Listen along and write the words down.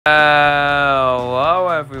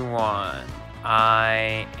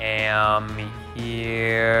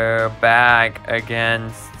here, back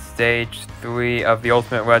against Stage 3 of the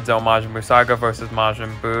Ultimate Red Zone Majin Buu Saga versus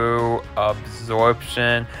Majin Buu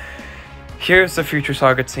Absorption. Here's the Future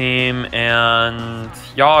Saga team, and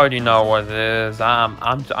y'all already know what it is.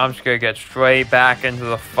 I'm just gonna get straight back into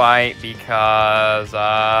the fight because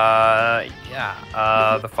the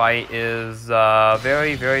fight is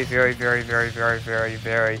very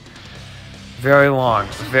long.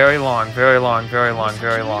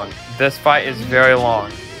 This fight is very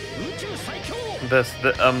long. This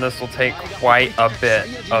will take quite a bit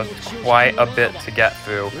to get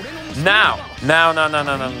through. Now.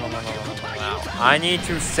 I need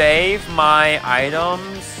to save my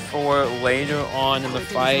items for later on in the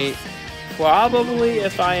fight. Probably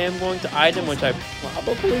if I am going to item, which I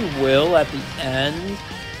probably will at the end,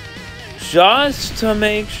 just to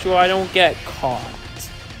make sure I don't get caught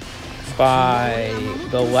by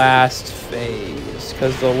the last phase,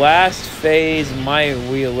 because the last phase might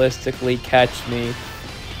realistically catch me.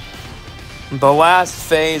 The last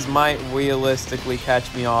phase might realistically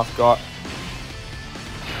catch me off guard.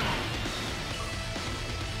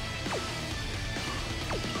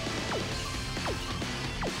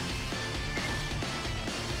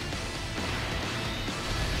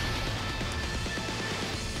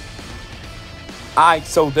 Alright,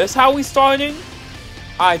 so this how we starting?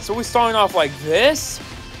 Alright, so we starting off like this?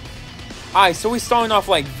 Alright, so we starting off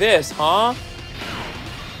like this, huh?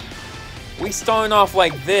 We starting off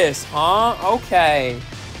like this, huh? Okay.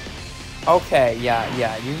 Okay, yeah.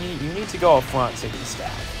 You need to go up front so you can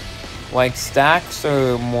stack. Like, stacks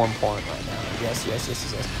are more important right now. Yes.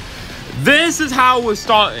 This is how we're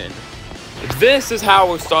starting.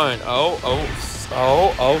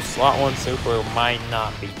 Oh, slot 1 super might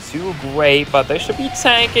not be too great, but they should be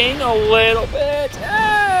tanking a little bit.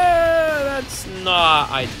 That's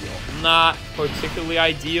not ideal. Not particularly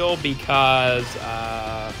ideal because,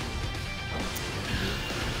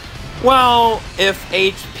 well, if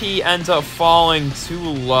HP ends up falling too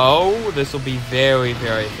low, this will be very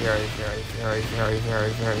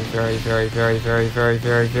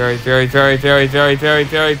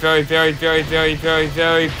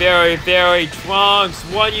Trunks,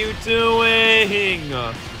 what are you doing?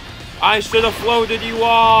 I should have floated you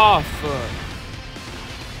off.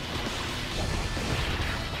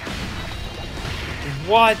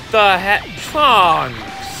 What the heck? Trunks!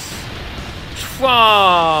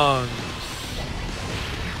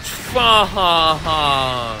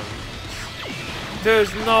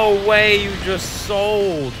 There's no way you just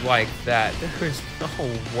sold like that. There's no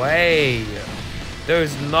way.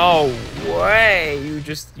 There's no way you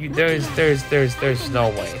just there's no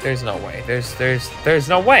way. There's no way.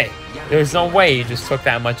 There's no way you just took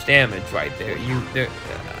that much damage right there.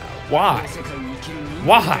 Why?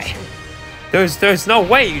 There's no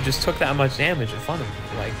way you just took that much damage in front of me.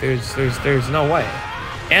 Like there's no way.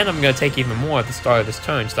 And I'm gonna take even more at the start of this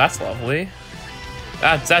turn, so that's lovely.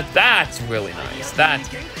 That's really nice. That's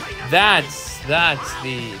the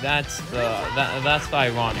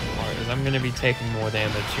ironic part, is I'm gonna be taking more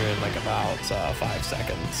damage here in like about 5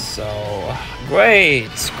 seconds. So great.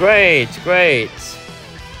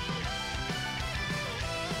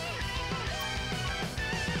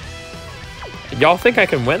 Y'all think I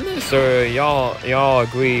can win this, or y'all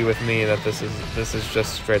agree with me that this is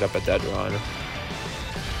just straight up a dead run?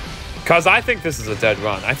 Cause I think this is a dead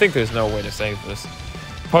run. I think there's no way to save this.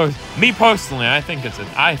 Me personally, I think it's a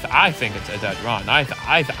dead run. I think it's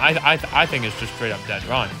just straight up dead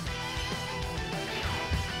run.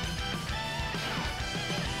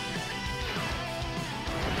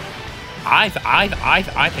 I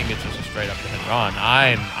think it's just a straight up dead run.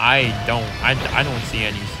 I don't see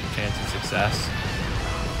any chance of success.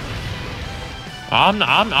 I'm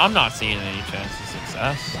not seeing any chance of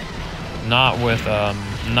success. Not with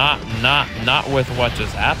not with what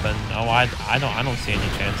just happened. No, I don't see any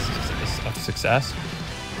chance of success.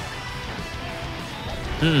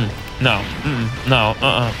 No.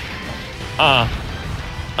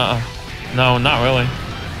 No, not really.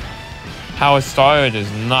 How it started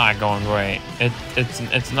is not going great.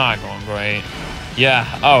 It's not going great. Yeah.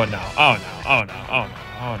 Oh no.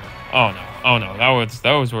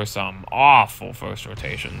 Those were some awful first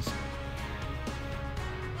rotations.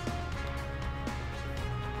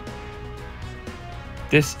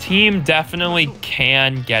 This team definitely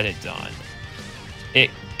can get it done. It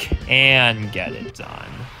can get it done.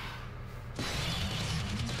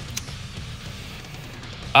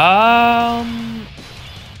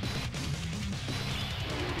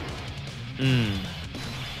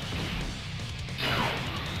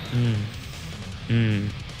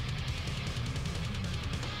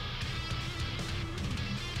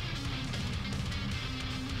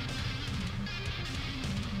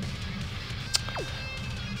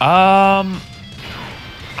 I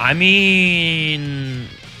mean,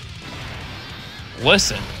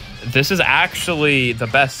 listen, this is actually the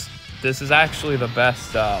best. This is actually the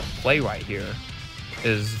best play right here.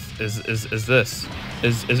 Is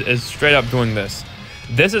straight up doing this.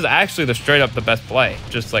 This is actually the straight up the best play.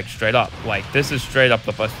 Just like straight up. Like this is straight up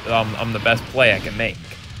the best. The best play I can make.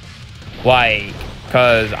 Like,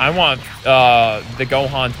 cause I want the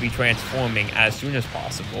Gohan to be transforming as soon as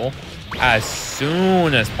possible. As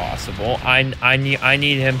soon as possible. I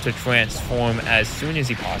need him to transform as soon as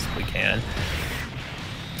he possibly can.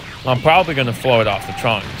 I'm probably going to flow it off the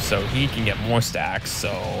trunk so he can get more stacks,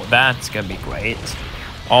 so that's going to be great.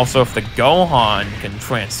 Also, if the Gohan can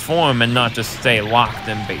transform and not just stay locked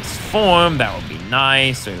in base form, that would be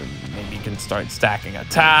nice. Or maybe he can start stacking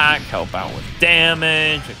attack, help out with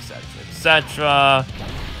damage, etc, etc.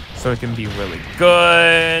 So it can be really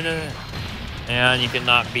good. And you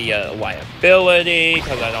cannot be a liability,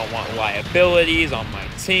 because I don't want liabilities on my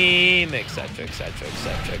team, etc, etc,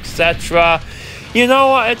 etc, etc. You know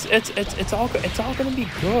what? It's all gonna be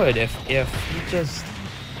good if he just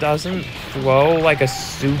doesn't throw like a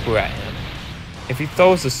super at him. If he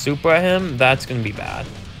throws a super at him, that's gonna be bad.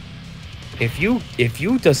 If you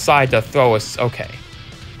decide to throw a okay.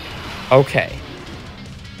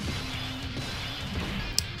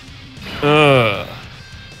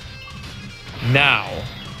 Now.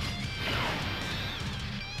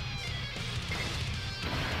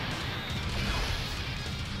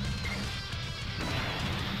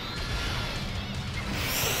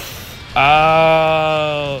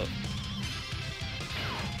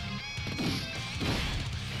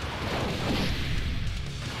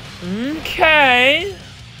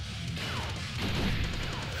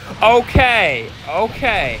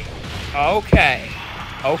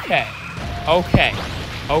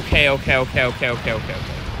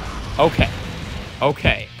 Okay.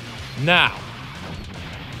 Okay. Now,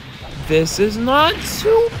 this is not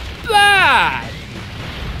too bad.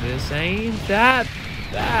 This ain't that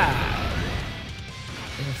bad.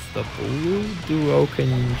 If the blue duo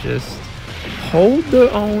can just hold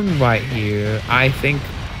their own right here, I think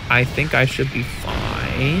I should be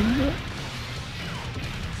fine.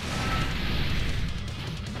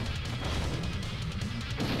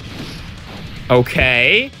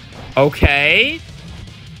 Okay.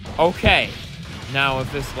 Now,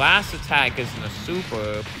 if this last attack isn't a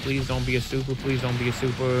super, please don't be a super, please don't be a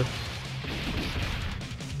super.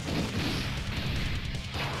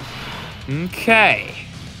 Okay.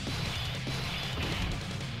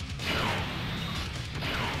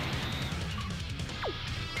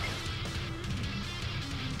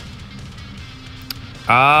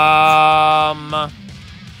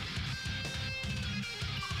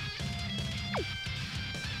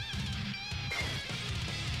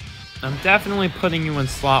 I'm definitely putting you in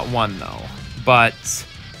slot 1 though, but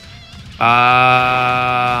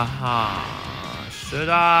should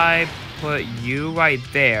I put you right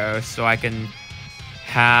there so I can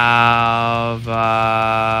have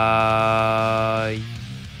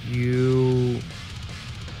you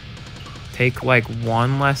take like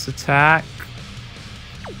 1 less attack?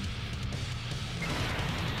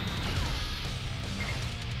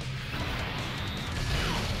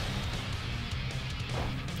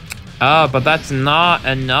 But that's not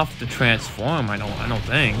enough to transform, I don't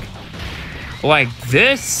think. Like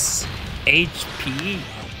this HP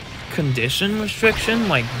condition restriction,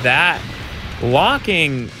 like that,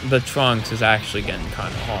 locking the trunks is actually getting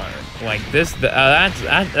kind of hard. Like this, that's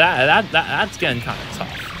getting kind of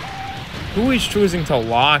tough. Who he's choosing to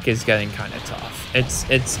lock is getting kind of tough. It's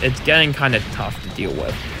getting kind of tough to deal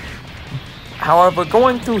with. However,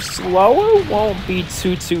 going through slower won't be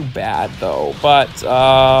too bad though. But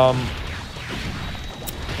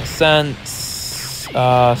since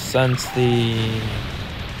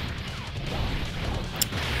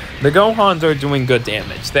the Gohans are doing good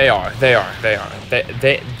damage, they are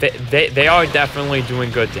definitely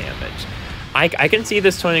doing good damage. I can see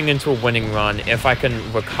this turning into a winning run if I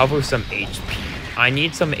can recover some HP. I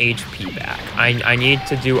need some HP back. I need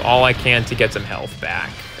to do all I can to get some health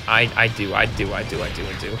back. I do. Is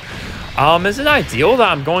it ideal that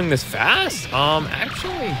I'm going this fast?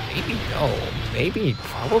 Actually, maybe no.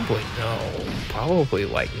 Probably no. Probably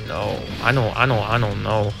like no. I don't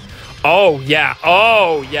know. Oh yeah.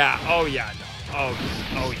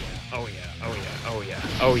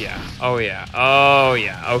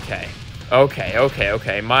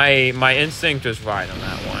 Okay. My instinct was right on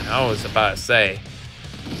that one. I was about to say.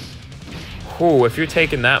 Whew, if you're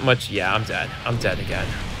taking that much, yeah, I'm dead. I'm dead again.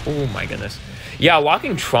 Oh my goodness. Yeah,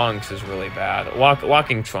 locking Trunks is really bad.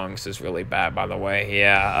 Locking Trunks is really bad, by the way.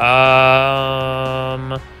 Yeah.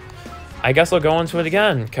 I guess I'll go into it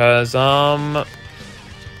again, cause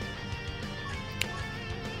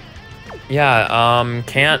yeah,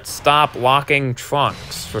 can't stop locking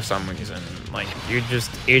Trunks for some reason. Like, he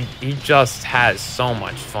just has so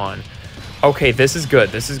much fun. Okay, this is good.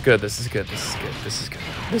 This is good. This is good. This is good. This is good.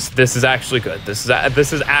 This is actually good. This is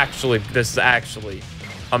actually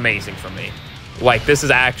amazing for me. Like, this is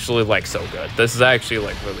actually like so good. This is actually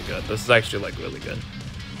like really good. This is actually like really good.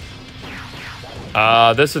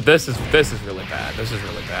 This is really bad. This is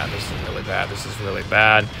really bad. This is really bad. This is really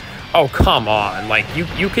bad. Oh, come on. Like,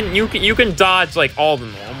 you can dodge like all the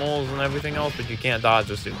normals and everything else, but you can't dodge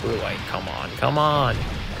the super. Like, come on. Come on.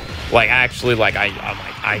 Like, actually, like, I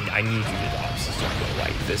need you to dodge the super.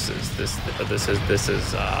 Like, this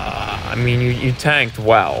is I mean, you tanked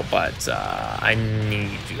well, but I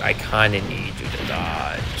kind of need you to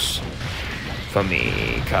dodge for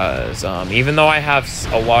me, because even though I have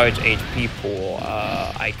a large HP pool,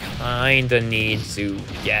 I kind of need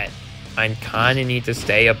to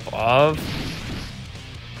stay above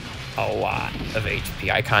a lot of HP.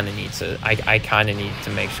 I kind of need to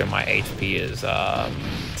make sure my HP is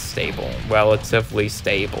stable, relatively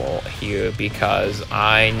stable here, because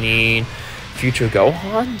I need future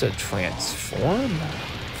Gohan to transform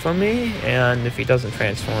for me, and if he doesn't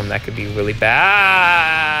transform, that could be really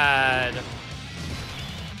bad.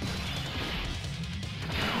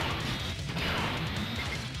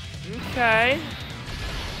 Okay.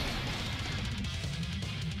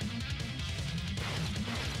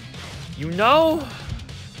 You know,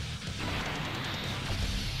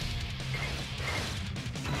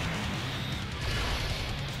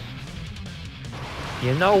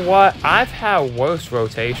 what? I've had worse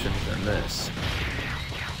rotations than this.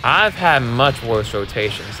 I've had much worse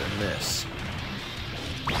rotations than this.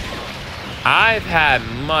 I've had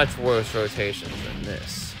much worse rotations than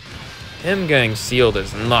this. Him getting sealed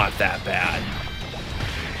is not that bad.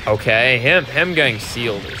 Okay, him getting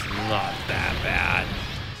sealed is not that bad.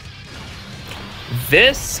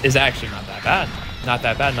 This is actually not that bad. Not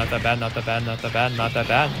that bad, not that bad, not that bad, not that bad, not that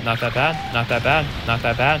bad, not that bad, not that bad, not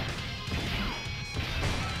that bad.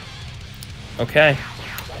 Okay.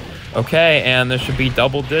 Okay, and there should be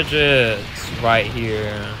double digits right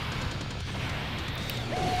here.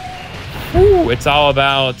 Whew, it's all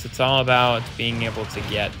about being able to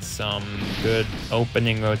get some good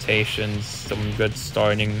opening rotations, some good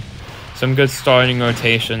starting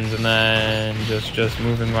rotations, and then just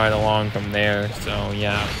moving right along from there. So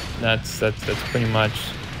yeah, that's pretty much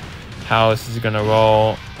how this is gonna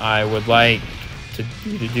roll. I would like to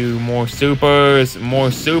do more supers,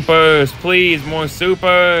 please, more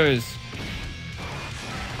supers.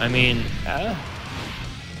 I mean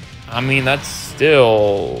that's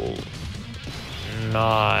still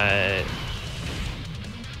not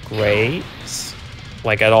great,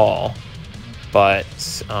 like, at all. But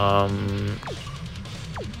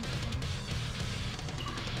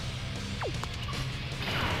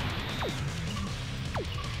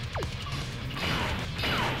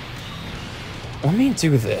let me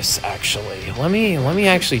do this, actually. Let me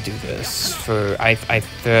actually do this for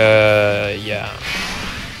yeah.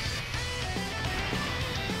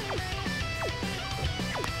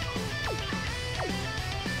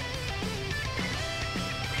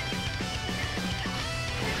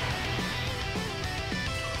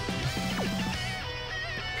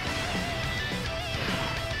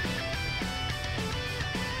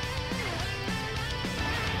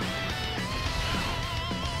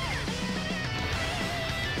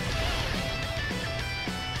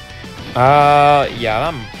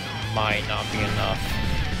 Yeah, that might not be enough.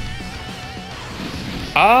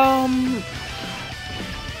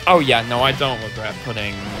 Oh yeah, no, I don't regret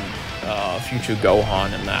putting future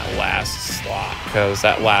Gohan in that last slot, because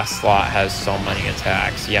that last slot has so many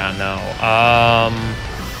attacks. Yeah, no.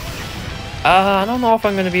 I don't know if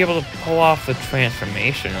I'm gonna be able to pull off the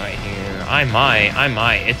transformation right here. I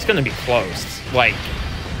might. It's gonna be close. Like,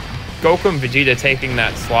 Goku and Vegeta taking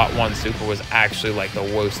that slot 1 super was actually like the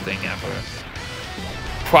worst thing ever.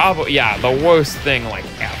 Probably, yeah, the worst thing like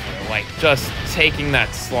ever. Like, just taking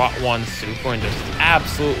that slot 1 super and just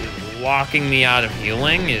absolutely locking me out of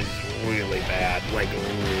healing is really bad. Like,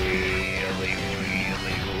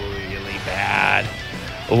 really bad.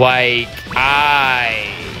 Like,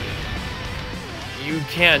 you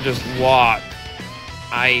can't just lock.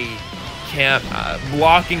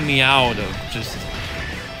 Blocking me out of just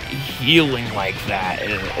healing like that,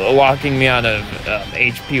 locking me out of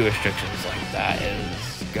HP restrictions like that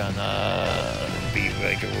is gonna be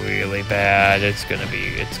like really bad. It's gonna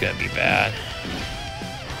be bad.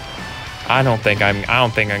 I don't think I'm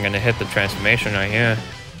gonna hit the transformation right here.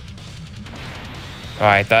 All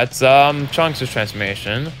right, that's Trunks'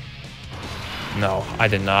 transformation. No, I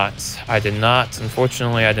did not.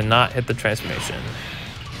 Unfortunately, I did not hit the transformation.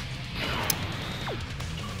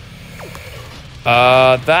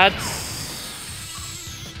 That's...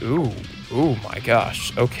 Ooh, my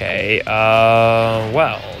gosh. Okay,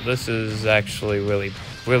 well, this is actually really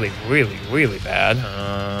bad.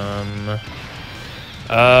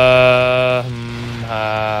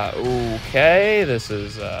 Okay, this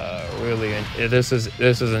is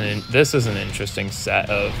this is an interesting set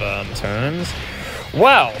of turns.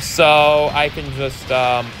 Well, so I can just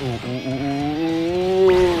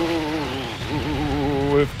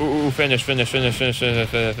finish,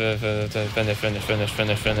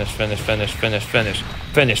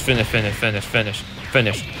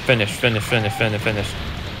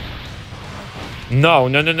 No.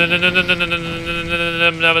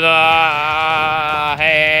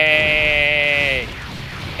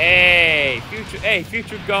 Hey,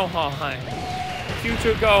 future Gohan.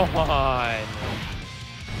 Future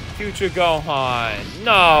Gohan.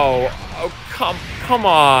 No. Oh, come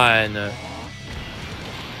on.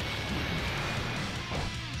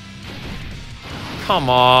 Come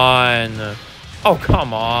on. Oh,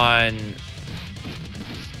 come on.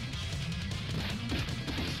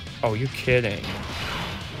 Oh, you kidding?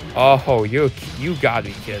 Oh, you gotta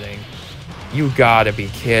be kidding. You gotta be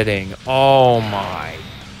kidding. Oh my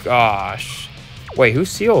gosh. Wait,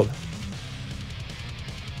 who's sealed?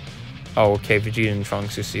 Oh, okay, Vegeta and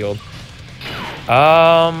Trunks are sealed.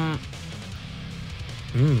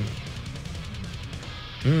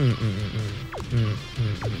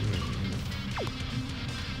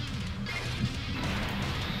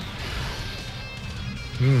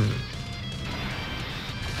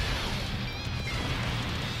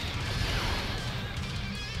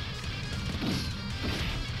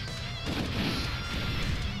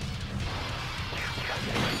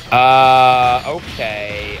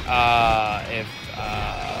 Okay, if,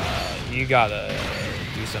 you gotta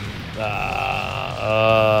do some,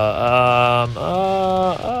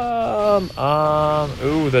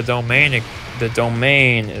 ooh, the domain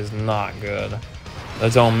is not good. The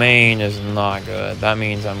domain is not good. That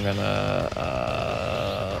means I'm gonna,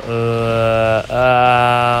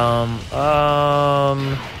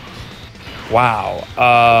 wow,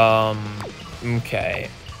 okay.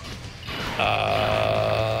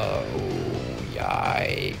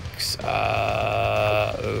 Yikes.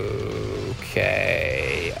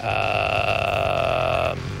 Okay. I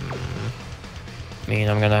mean,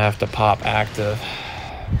 I'm gonna have to pop active.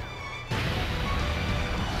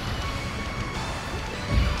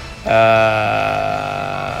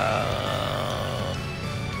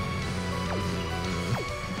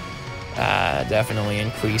 Definitely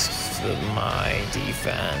increased my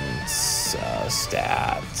defense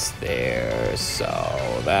stats there, so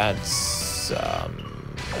that's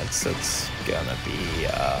gonna be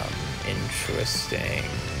interesting.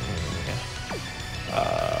 I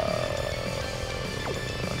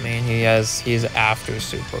mean, he's after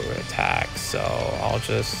super attack, so I'll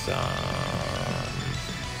just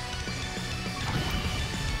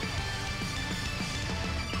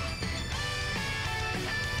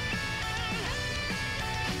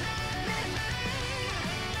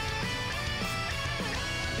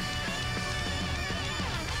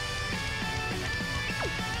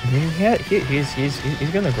he's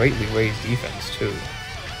gonna greatly raise defense too.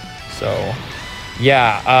 So,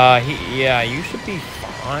 yeah, you should be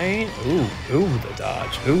fine. Ooh, the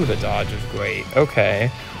dodge. Ooh, the dodge is great.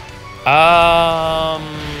 Okay.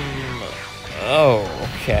 Oh,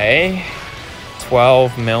 okay.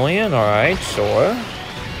 12 million. All right, sure.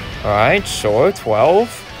 All right, sure.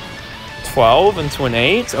 12 into an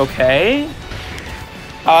 8. Okay.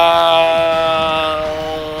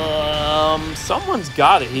 Someone's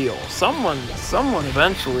gotta heal. Someone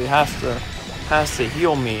eventually has to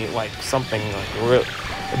heal me, like something like real.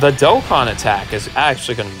 The Dokkan attack is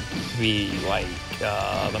actually gonna be like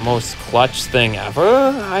the most clutch thing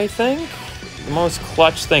ever. I think the most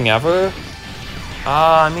clutch thing ever.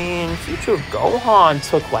 I mean, Future Gohan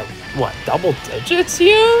took like what, double digits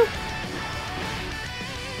here?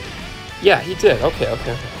 Yeah, he did.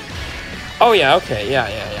 Okay. Oh yeah, okay, yeah.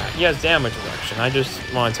 He has damage reduction. I just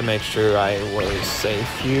wanted to make sure I was safe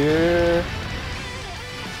here.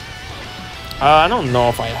 I don't know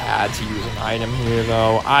if I had to use an item here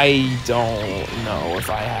though. I don't know if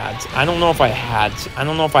I had to. I don't know if I had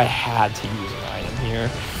to use an item here,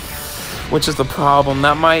 which is the problem.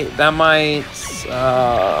 That might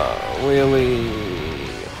really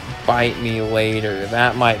bite me later.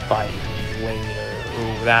 That might bite me later.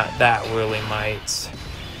 Ooh, that really might.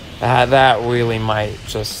 That really might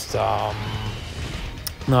just not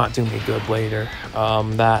do me good later.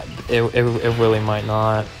 That it really might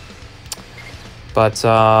not. But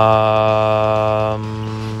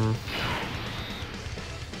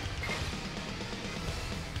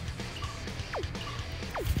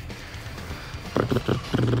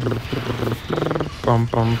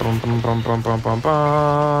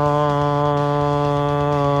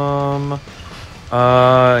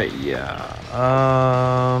yeah.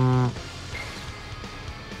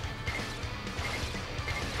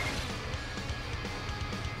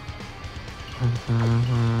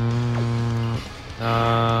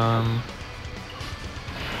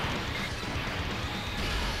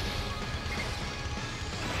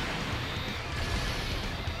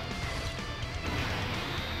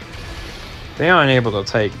 They aren't able to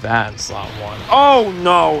take that in slot 1. Oh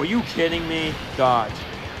no, are you kidding me? God.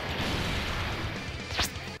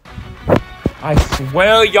 I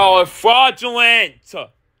swear y'all are fraudulent!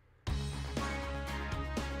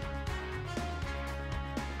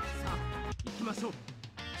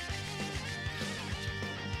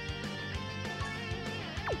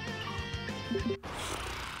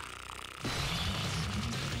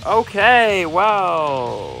 Okay,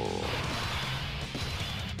 wow.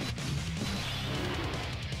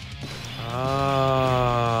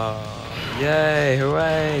 Yay,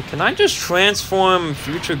 hooray. Can I just transform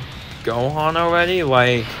future Gohan already?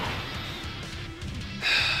 Like...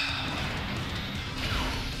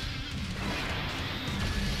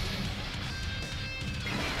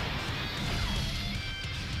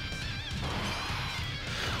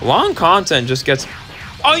 long content just gets...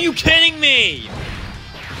 Are you kidding me?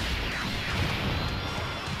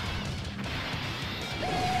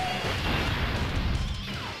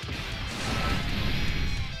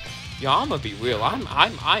 Yeah, I'm gonna be real. I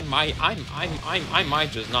might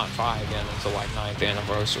just not try again until like 9th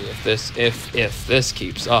anniversary if this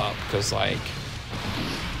keeps up, because like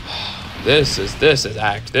this is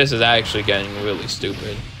actually getting really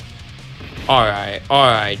stupid. All right,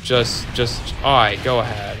 just all right, go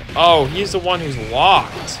ahead. Oh, he's the one who's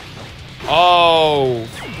locked. Oh,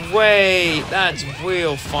 wait, that's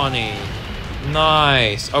real funny.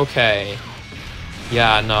 Nice. Okay.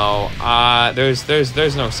 Yeah, no. There's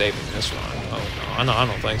no saving this one. Oh no, I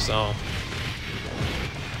don't think so.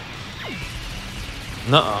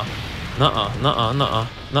 Nuh-uh.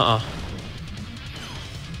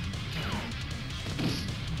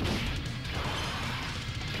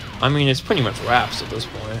 I mean, it's pretty much wraps at this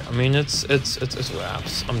point. I mean, it's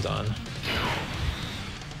wraps. I'm done.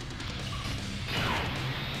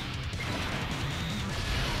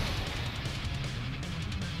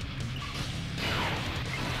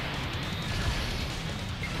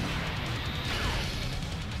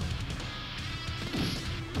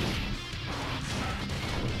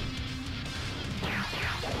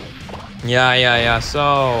 Yeah. So,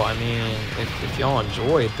 I mean, if y'all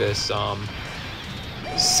enjoyed this,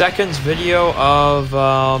 seconds video of,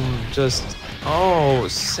 just,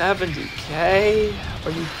 70K?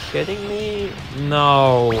 Are you kidding me?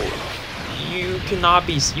 No. You cannot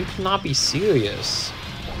be serious.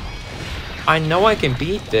 I know I can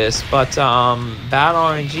beat this, but, bad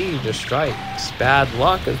RNG just strikes. Bad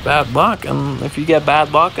luck is bad luck, and if you get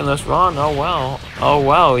bad luck in this run, oh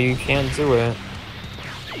well, you can't do it.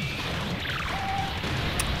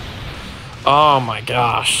 Oh my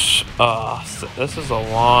gosh. This is a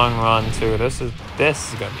long run too. This is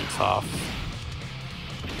gonna be tough.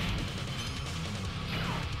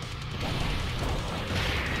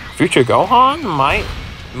 Future Gohan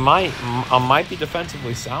might be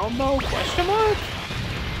defensively sound though? Question mark?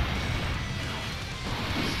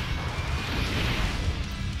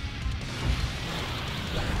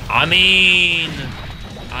 I mean,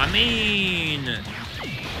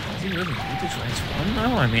 is he really need to transform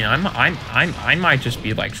though? I mean, I might just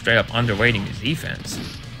be like straight up underrating his defense.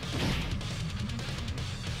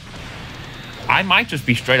 I might just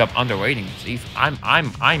be straight up underrating his defense. I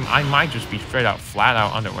might just be straight up flat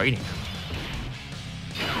out underrating him.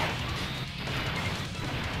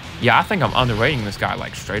 Yeah, I think I'm underrating this guy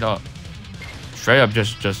like straight up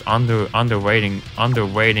just underrating.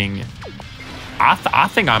 I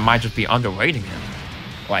think I might just be underrating him.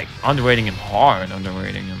 Like, underrating him hard,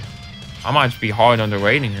 underrating him. I might just be hard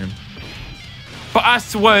underrating him. But I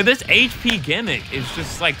swear, this HP gimmick is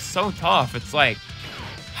just, like, so tough. It's like,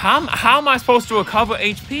 how am I supposed to recover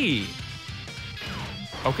HP?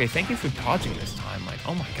 Okay, thank you for dodging this time. Like,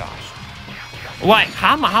 oh my gosh. Like,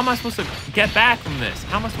 how am I supposed to get back from this?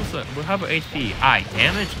 How am I supposed to recover HP? Alright,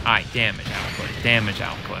 damage? Alright, damage output. Damage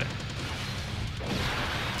output.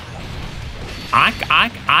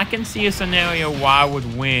 I can see a scenario where I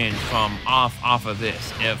would win from off of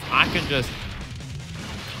this. If I can just...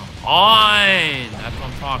 Come on! That's what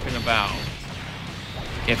I'm talking about.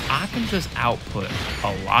 If I can just output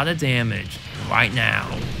a lot of damage right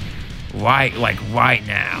now. Right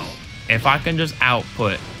now. If I can just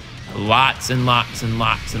output lots and lots and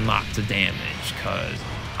lots and lots of damage, because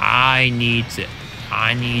I need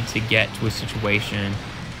to get to a situation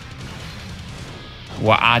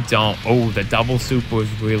where I don't... Oh, the double super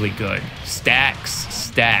is really good. Stacks,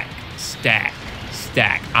 stack, stack,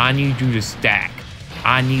 stack. I need you to stack.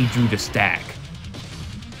 I need you to stack.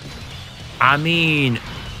 I mean...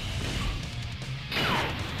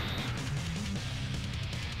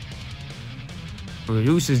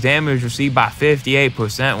 Reduces damage received by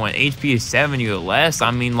 58% when HP is 70 or less. I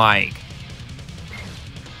mean, like...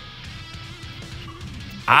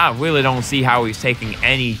 I really don't see how he's taking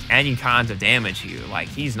any kinds of damage here. Like,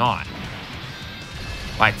 he's not.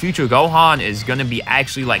 Like, Future Gohan is gonna be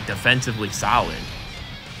actually, like, defensively solid.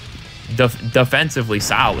 Defensively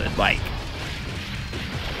solid. Like,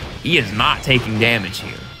 he is not taking damage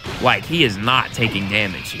here. Like, he is not taking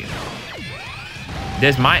damage here.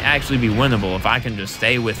 This might actually be winnable if I can just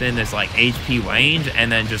stay within this, like, HP range and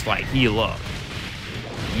then just, like, heal up.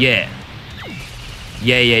 Yeah.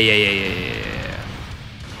 Yeah.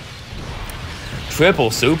 Triple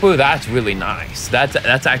super? That's really nice. That's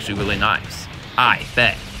actually really nice. I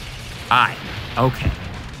bet. Okay.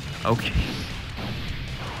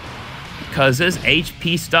 Because this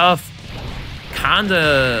HP stuff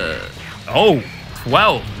kinda... Oh,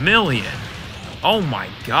 12 million. Oh my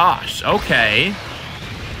gosh. Okay.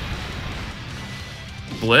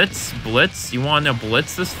 Blitz. You want to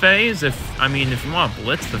blitz this phase? If you want to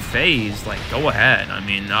blitz the phase, like, go ahead. I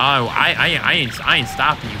mean, no, I ain't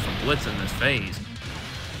stopping you from blitzing this phase.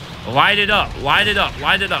 Light it up. One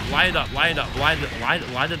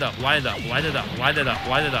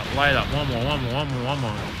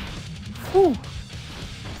more.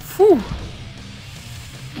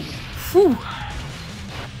 Whew.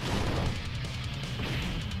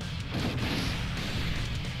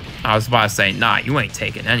 I was about to say, nah, you ain't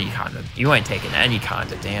taking any kind of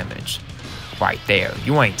damage right there.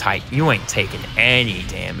 You ain't taking any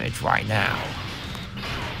damage right now.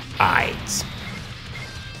 Aight.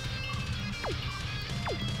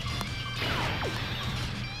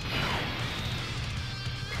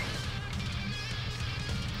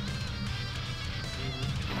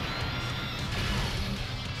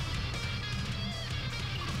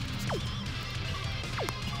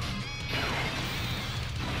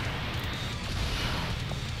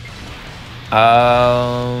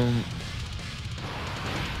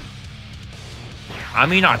 I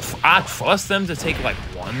mean, I trust them to take like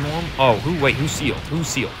one more. Oh, who sealed? Who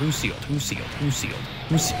sealed?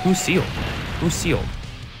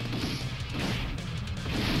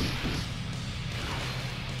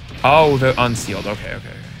 Oh, they're unsealed. Okay.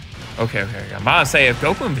 I'm about to say, if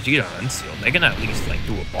Goku and Vegeta are unsealed, they can at least like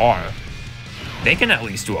do a bar.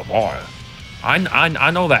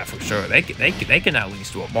 I know that for sure. They can at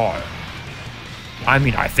least do a bar. I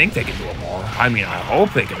mean, I think they can do a bar. I mean, I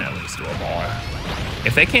hope they can at least do a bar.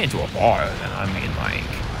 If they can't do a bar, then I mean, like...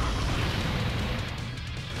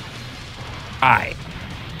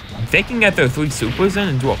 If they can get their 3 supers in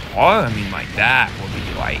and do a bar, I mean, like, that would be,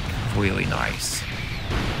 like, really nice.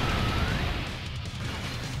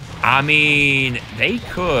 I mean, they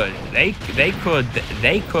could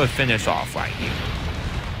finish off right here.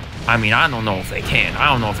 I mean, I don't know if they can. I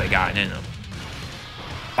don't know if they got it in them.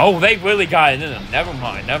 Oh, they really got it in them. Never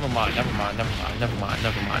mind.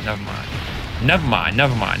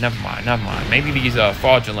 Maybe these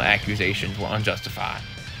fraudulent accusations were unjustified.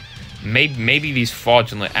 Maybe these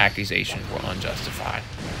fraudulent accusations were unjustified.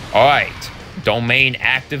 All right, domain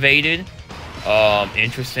activated.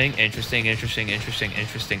 Interesting.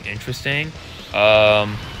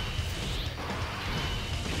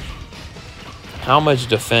 How much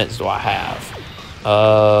defense do I have?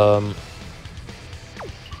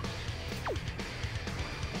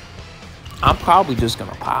 I'm probably just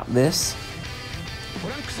gonna pop this.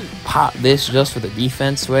 Pop this just for the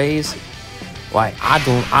defense raise. Like, I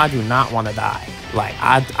do not want to die. Like,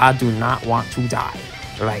 I do not want to die.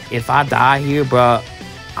 Like, if I die here, bro,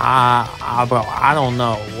 I don't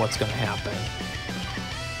know what's gonna happen.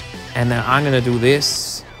 And then I'm gonna do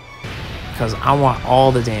this because I want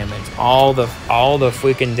all the damage, all the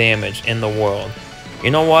freaking damage in the world. You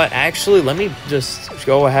know what? Actually, let me just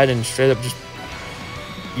go ahead and straight up just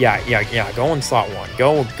Yeah. Go in slot 1.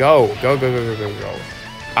 Go.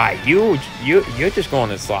 Alright, you're just going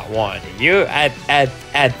in slot 1. You're at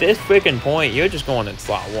this freaking point, you're just going in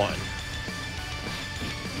slot 1.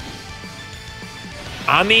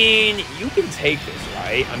 I mean, you can take this,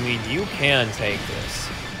 right? I mean, you can take this.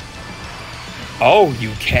 Oh,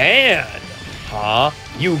 you can, huh?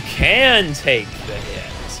 You can take the hit.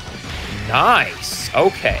 Nice.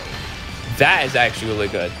 Okay. That is actually really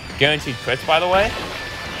good. Guaranteed crits, by the way.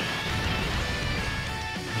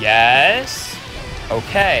 Yes.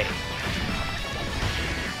 Okay.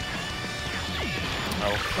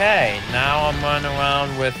 Okay. Now I'm running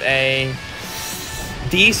around with a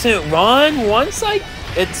decent run.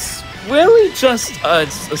 It's really just a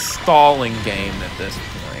stalling game at this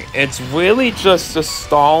point. It's really just a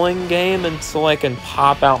stalling game until I can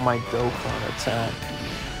pop out my Dokkan attack.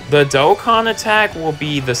 The Dokkan attack will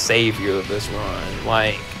be the savior of this run.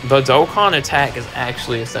 Like, the Dokkan attack is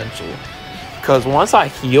actually essential. Because once I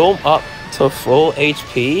heal up to full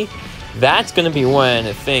HP, that's going to be when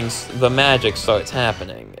the magic starts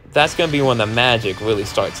happening. That's going to be when the magic really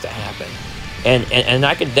starts to happen. And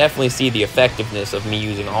I can definitely see the effectiveness of me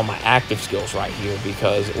using all my active skills right here,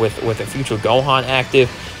 because with a future Gohan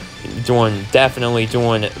active, definitely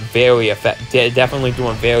doing very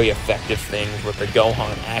effective things with the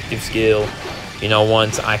Gohan active skill. You know,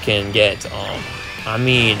 once I can get I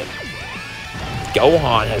mean,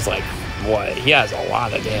 Gohan has like he has a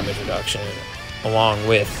lot of damage reduction along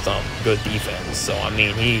with some good defense. So I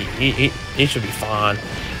mean, he should be fine.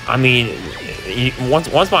 I mean,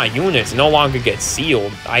 once my units no longer get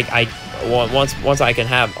sealed, once I can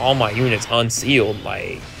have all my units unsealed,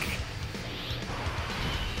 like,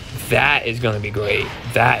 that is gonna be great.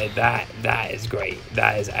 That is great.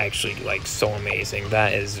 That is actually like so amazing.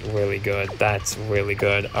 That is really good. That's really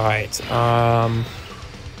good. All right.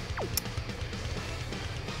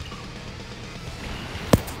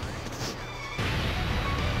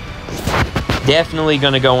 Definitely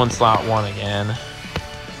gonna go in slot 1 again.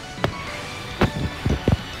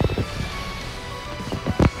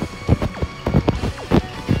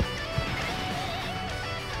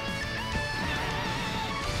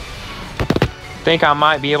 Think I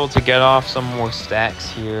might be able to get off some more stacks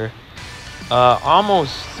here.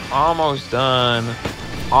 Almost done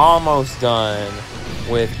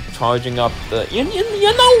with charging up the. You know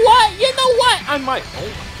what? I might. Oh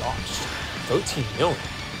my gosh, 13 million.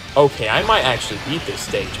 Okay, I might actually beat this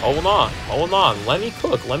stage. Hold on. Let me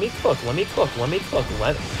cook. Let me cook.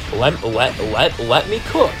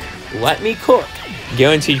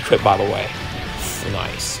 Guaranteed crit, by the way.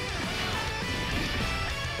 Nice.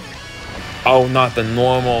 Oh, not the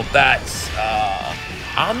normal. That's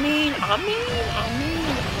I mean.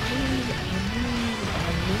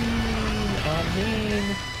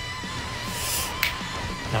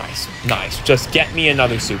 Nice. Just get me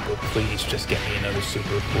another super, please. Just get me another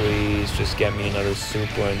super, please. Just get me another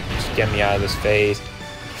super and just get me out of this phase.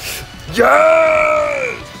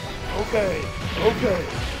 Yes!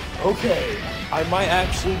 Okay. I might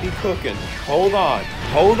actually be cooking. Hold on.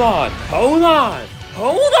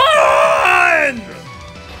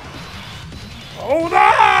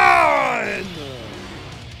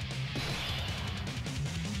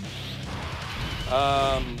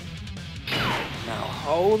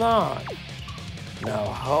 Now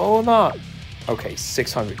hold on. Okay,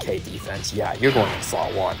 600k defense. Yeah, you're going in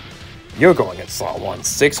slot 1.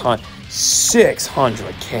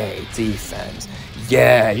 600k defense.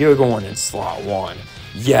 Yeah, you're going in slot 1.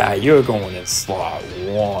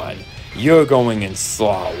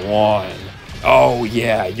 Oh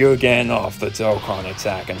yeah, you're getting off the Dokkan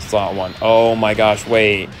attack in slot 1. Oh my gosh,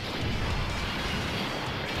 wait.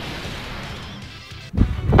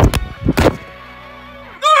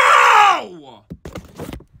 No!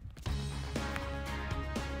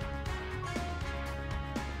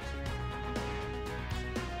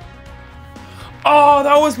 Oh,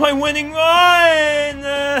 that was my winning run!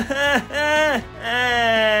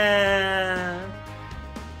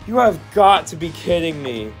 You have got to be kidding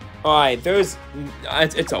me. Alright, it's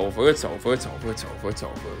over.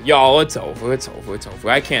 Y'all, it's over.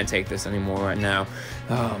 I can't take this anymore right now.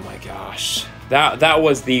 Oh my gosh. That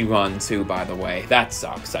was the run too, by the way. That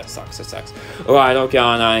sucks. Alright, I'll get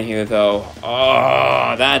on out of here though.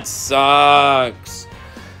 Oh, that sucks.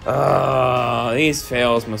 These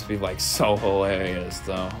fails must be like so hilarious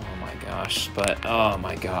though. Oh my gosh. But oh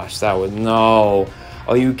my gosh, that was no.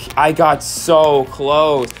 I got so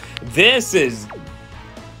close. This is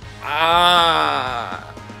I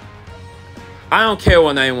don't care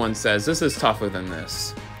what anyone says. This is tougher than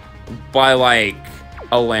this by like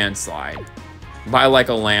a landslide. by like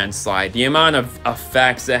a landslide. The amount of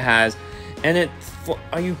effects it has, and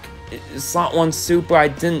slot 1 super. I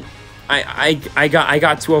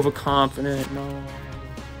got too overconfident. No.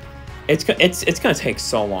 It's gonna take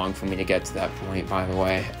so long for me to get to that point, by the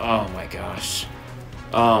way. Oh my gosh.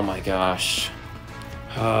 Oh my gosh.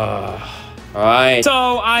 Alright.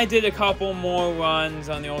 So I did a couple more runs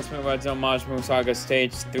on the Ultimate Red Zone Majin Saga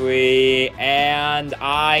Stage 3, and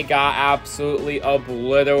I got absolutely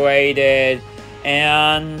obliterated.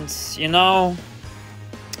 And you know,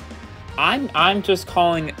 I'm just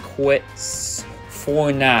calling it quits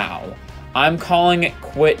for now. I'm calling it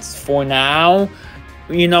quits for now.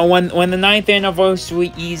 You know, when the 9th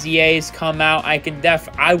anniversary Easy A's come out,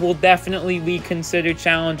 I will definitely reconsider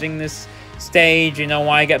challenging this stage. You know, when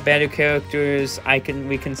I get better characters, I can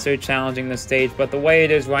reconsider challenging the stage. But the way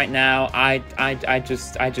it is right now, I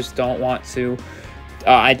just don't want to.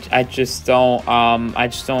 I just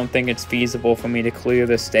don't think it's feasible for me to clear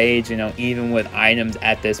the stage, you know, even with items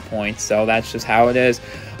at this point. So that's just how it is.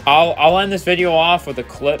 I'll end this video off with a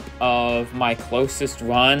clip of my closest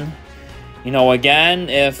run. You know, again,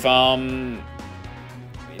 if the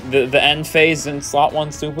end phase in slot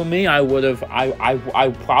 1 super me, I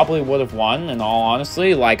probably would have won, in all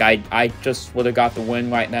honesty. Like I just would have got the win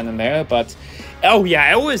right then and there. But oh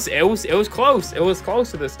yeah, it was close. It was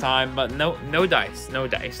closer this time, but no dice.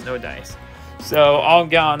 So I'll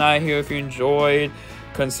get on out of here. If you enjoyed,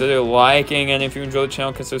 consider liking, and if you enjoyed the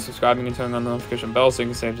channel, consider subscribing and turning on the notification bell so you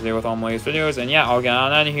can stay up to date with all my latest videos. And yeah, I'll get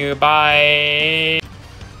on out of here. Bye.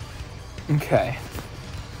 Okay.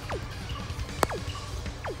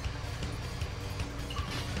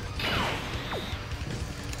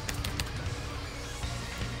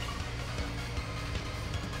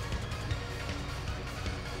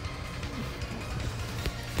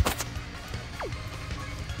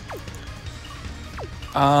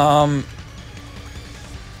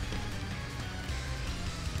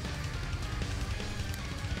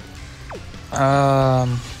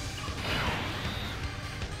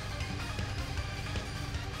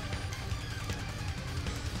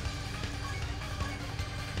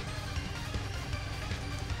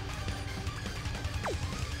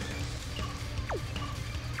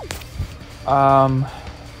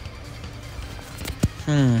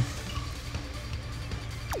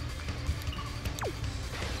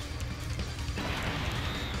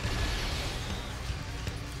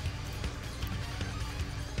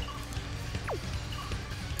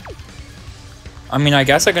 I mean, I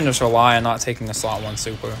guess I can just rely on not taking a slot 1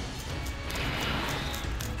 super.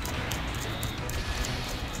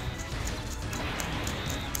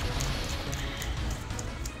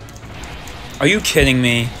 Are you kidding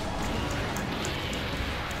me?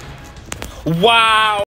 Wow!